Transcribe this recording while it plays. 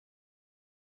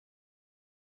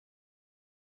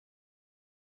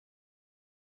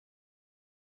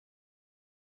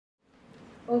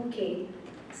Ok,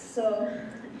 so,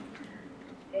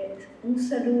 un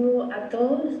saludo a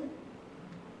todos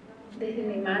desde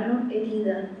mi mano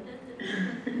herida.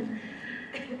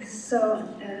 So,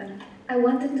 I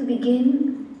wanted to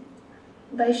begin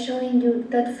by showing you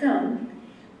that film,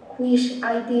 which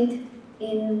I did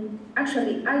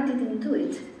actually I didn't do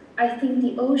it. I think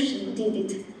the ocean did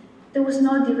it. There was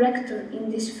no director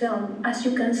in this film. As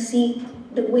you can see,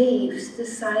 the waves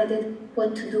decided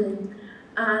what to do,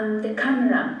 and the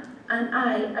camera and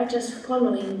I are just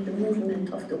following the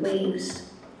movement of the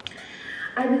waves.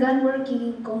 I began working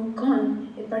in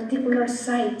Concon, a particular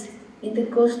site in the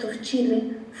coast of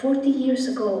Chile, 40 years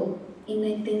ago, in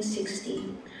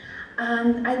 1960.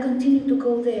 And I continue to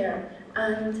go there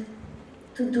and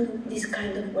to do this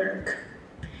kind of work.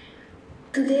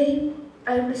 Today,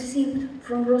 I received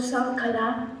from Rosa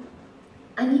Alcalá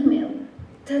an email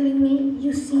telling me,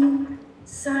 you see,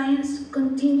 science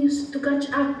continues to catch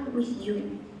up with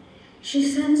you. She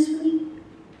sends me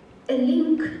a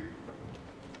link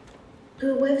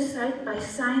to a website by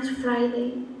Science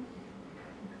Friday,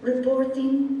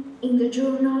 reporting in the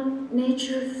journal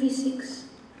Nature Physics,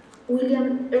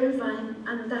 William Irvine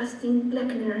and Dustin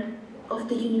Bleckner of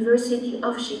the University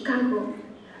of Chicago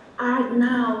are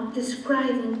now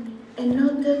describing a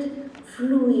noted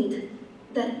fluid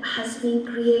that has been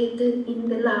created in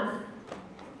the lab.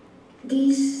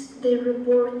 This, they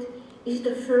report, is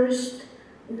the first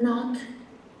knot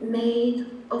made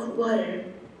of water.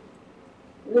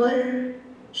 Water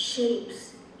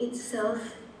shapes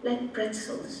itself like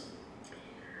pretzels.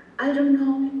 I don't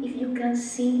know if you can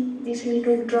see this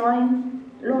little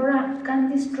drawing. Laura, can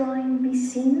this drawing be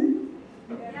seen?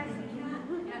 Yes, we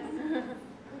can. Yes.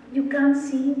 You can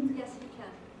see it? Yes, we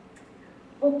can.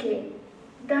 Okay,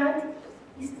 that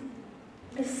is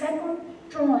the second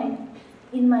drawing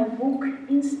in my book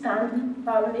Instant,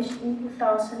 published in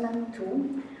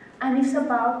 2002, and it's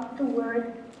about the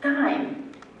word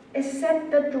time,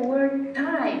 except that the word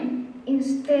time,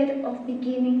 instead of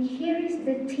beginning, here is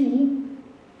the T,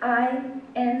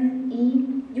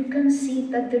 I-N-E, you can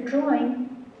see that the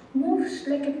drawing moves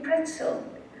like a pretzel,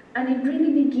 and it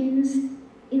really begins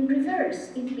in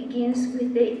reverse. It begins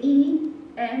with the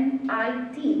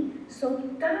E-M-I-T. So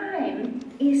time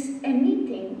is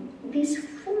emitting this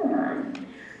form,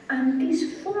 and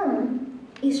this form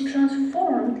is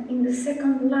transformed in the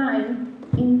second line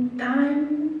in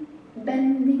time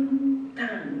bending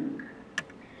tongue.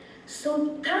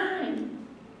 So time,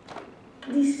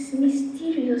 this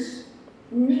mysterious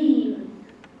name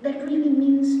that really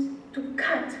means to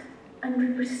cut and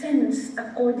represents,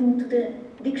 according to the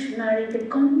dictionary, the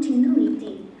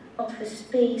continuity of a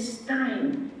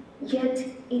space-time, yet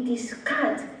it is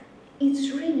cut.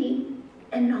 It's really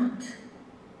a knot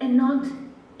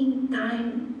in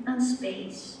time and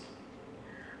space.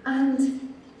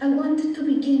 And I wanted to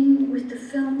begin with the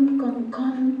film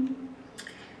Concon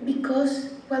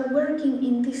because while working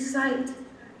in this site,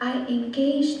 I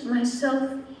engaged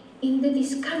myself in the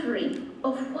discovery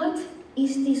of what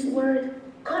is this word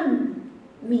con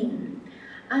mean.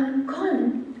 And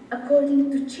con,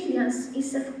 according to Chileans,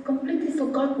 is a completely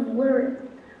forgotten word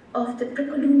of the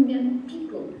pre-Columbian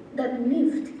people that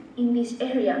lived in this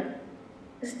area,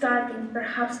 starting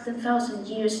perhaps 10,000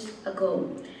 years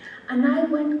ago. And I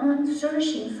went on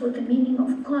searching for the meaning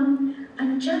of con,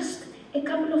 and just a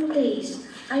couple of days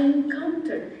I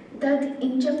encountered that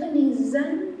in Japanese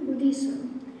Zen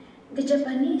Buddhism, the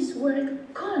Japanese word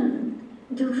kon,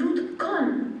 the root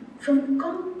kon, from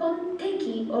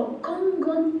konponteki or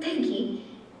kongonteki,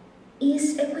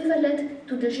 is equivalent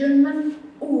to the German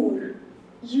ur,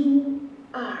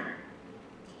 U-R.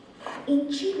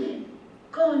 In Chile,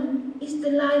 kon is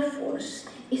the life force,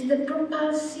 is the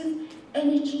propulsive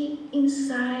energy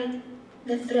inside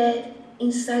the thread,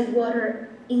 inside water,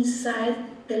 inside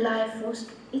the life force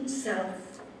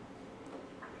itself.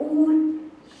 Ur,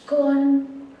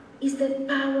 kon, is the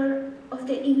power of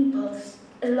the impulse,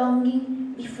 a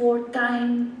longing before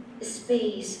time,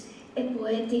 space, a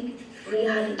poetic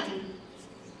reality.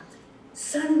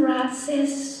 Sun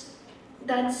says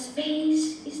that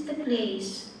space is the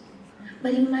place,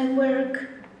 but in my work,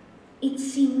 it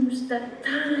seems that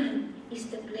time is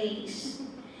the place.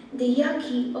 The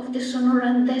Yaqui of the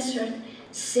Sonoran Desert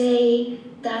say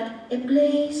that a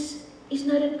place is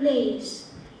not a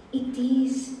place, it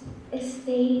is a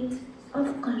state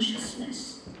of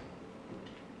consciousness.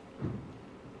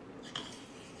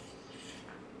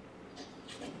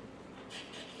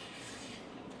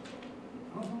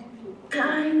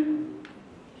 Time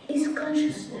is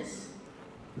consciousness.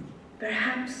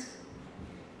 Perhaps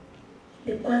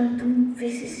the quantum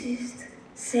physicists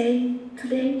say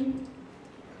today.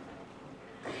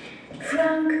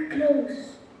 Frank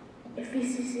Close, a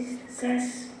physicist,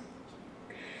 says,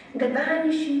 "The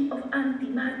vanishing of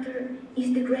antimatter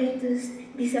is the greatest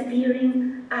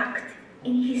disappearing act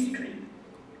in history.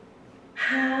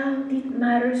 How did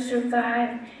matter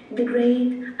survive the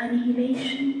great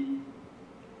annihilation?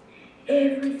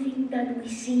 Everything that we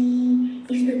see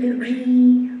is the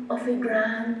debris of a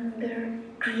grander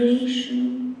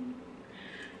creation.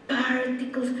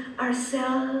 Particles are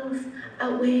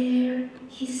self-aware,"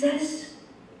 he says.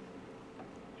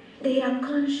 "They are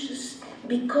conscious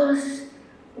because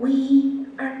we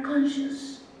are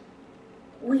conscious.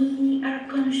 We are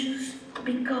conscious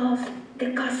because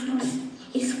the cosmos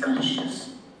is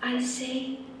conscious," I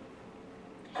say.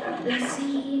 Las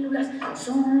células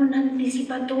son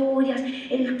anticipatorias,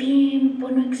 el tiempo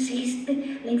no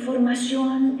existe, la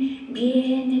información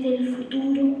viene del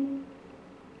futuro.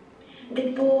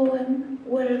 The poem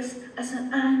works as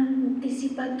an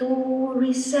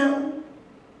anticipatory cell,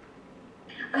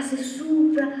 as a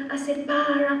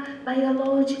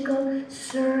para-biological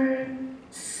cell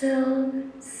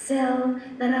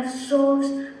that absorbs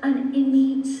and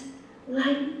emits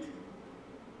light.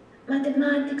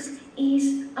 Mathematics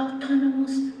is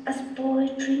autonomous as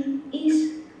poetry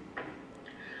is.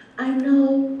 I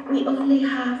know we only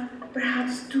have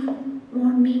perhaps 2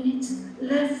 more minutes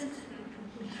left,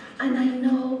 and I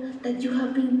know that you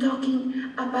have been talking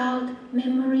about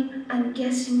memory and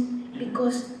guessing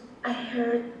because I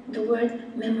heard the word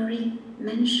memory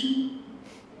mentioned.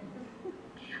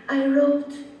 I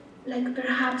wrote, like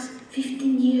perhaps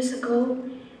 15 years ago,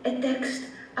 a text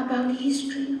about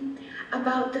history,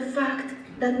 about the fact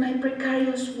that my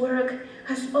precarious work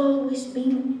has always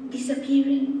been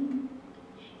disappearing.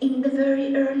 In the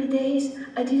very early days,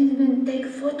 I didn't even take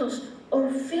photos or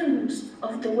films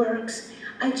of the works.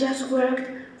 I just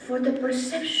worked for the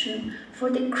perception, for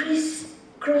the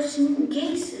criss-crossing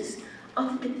gazes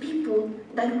of the people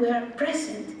that were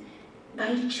present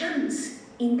by chance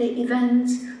in the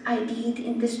events I did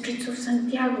in the streets of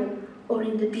Santiago or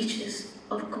in the beaches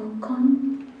of Concon.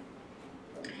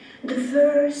 The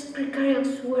first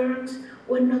precarious works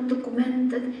were not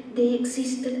documented, they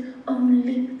existed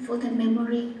only for the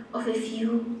memory of a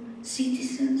few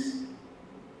citizens.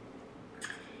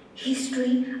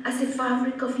 History, as a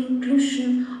fabric of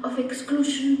inclusion, of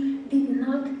exclusion, did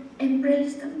not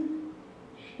embrace them.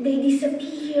 They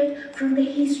disappeared from the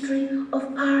history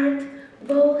of art,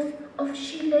 both of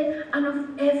Chile and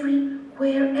of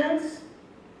everywhere else.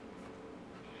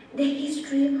 The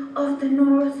history of the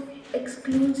North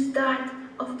excludes that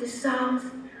of the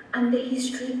South, and the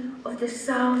history of the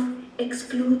South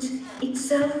excludes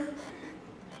itself,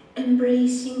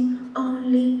 embracing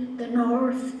only the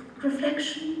North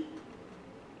reflection.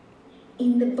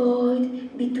 In the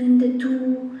void between the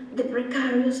two, the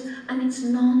precarious and its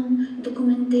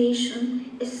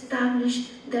non-documentation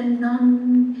established their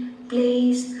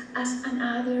non-place as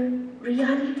another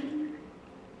reality.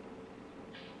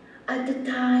 At the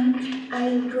time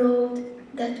I wrote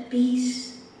that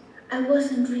piece, I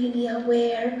wasn't really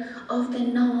aware of the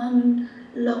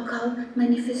non-local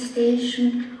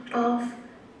manifestation of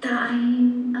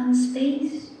time and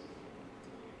space.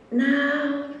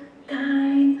 Now,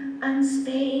 time and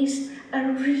space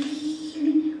are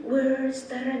really words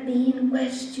that are being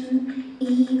questioned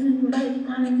even by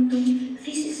quantum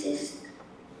physicists.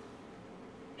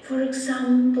 For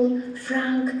example,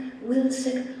 Frank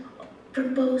Wilczek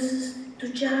proposes to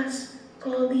just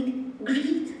call it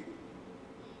grid.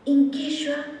 In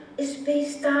Quechua,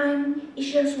 space-time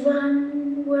is just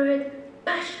one word,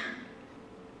 pasha,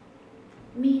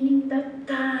 meaning that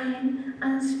time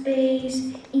and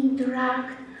space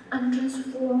interact and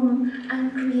transform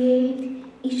and create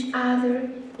each other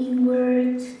in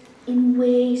words in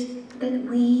ways that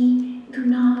we do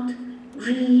not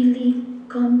really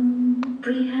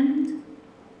comprehend.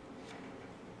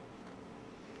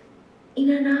 In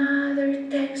another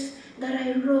text that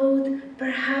I wrote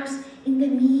perhaps in the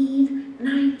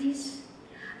mid-90s,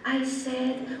 I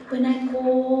said, when I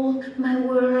called my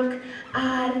work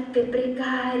arte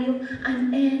precario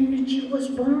and energy was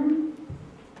born,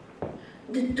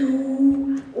 the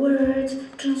two words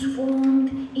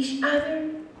transformed each other.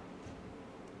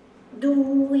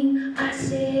 Doing,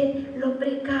 hacer, lo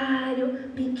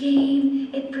precario became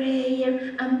a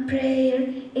prayer and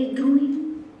prayer a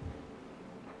doing.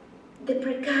 The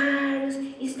precarious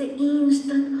is the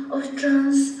instant of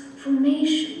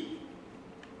transformation.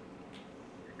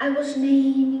 I was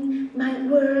naming my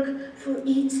work for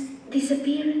its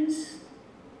disappearance,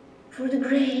 for the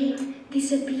great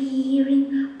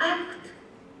disappearing act.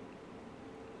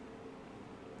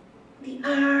 The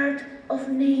art of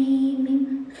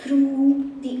naming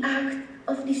through the act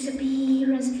of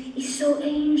disappearance is so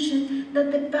ancient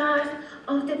that the path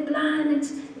of the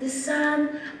planets, the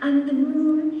sun and the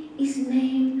moon is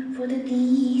named for the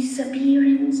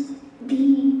disappearance,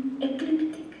 the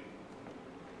ecliptic.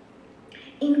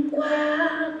 In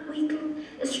quadruple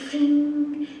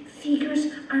string, figures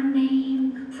are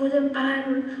named for the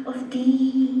battle of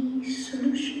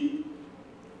dissolution.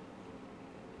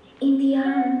 In the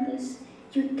Andes,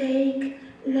 you take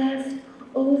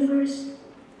leftovers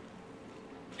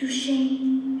to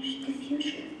change the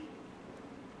future.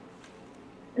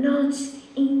 Lots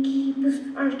in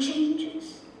Quibus are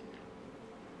changes.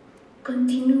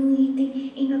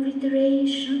 Continuity in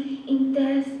obliteration, in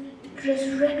death,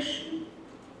 resurrection.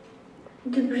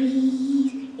 The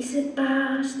breeze is a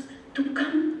past to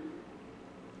come.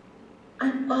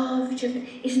 An object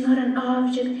is not an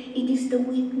object, it is the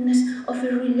witness of a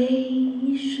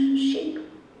relationship.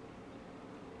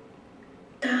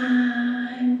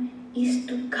 Time is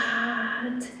to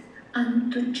cut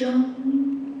and to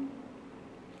join.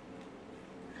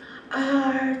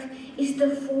 Art is the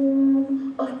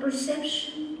form of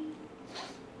perception.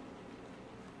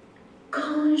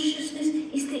 Consciousness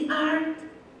is the art.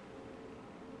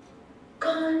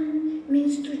 Con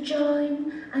means to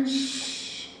join, and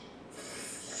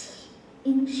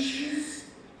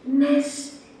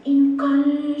in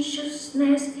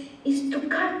consciousness is to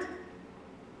cut.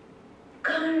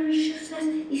 Consciousness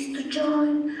is to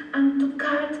join and to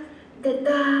cut the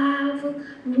double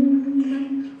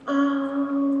movement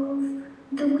of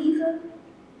the weaver.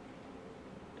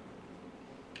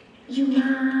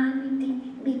 Humanity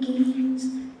begins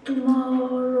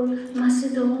tomorrow,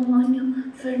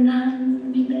 Macedonio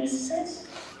Fernandez says.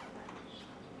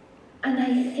 And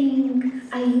I think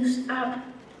I used up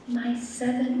my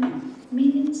 7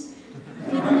 minutes.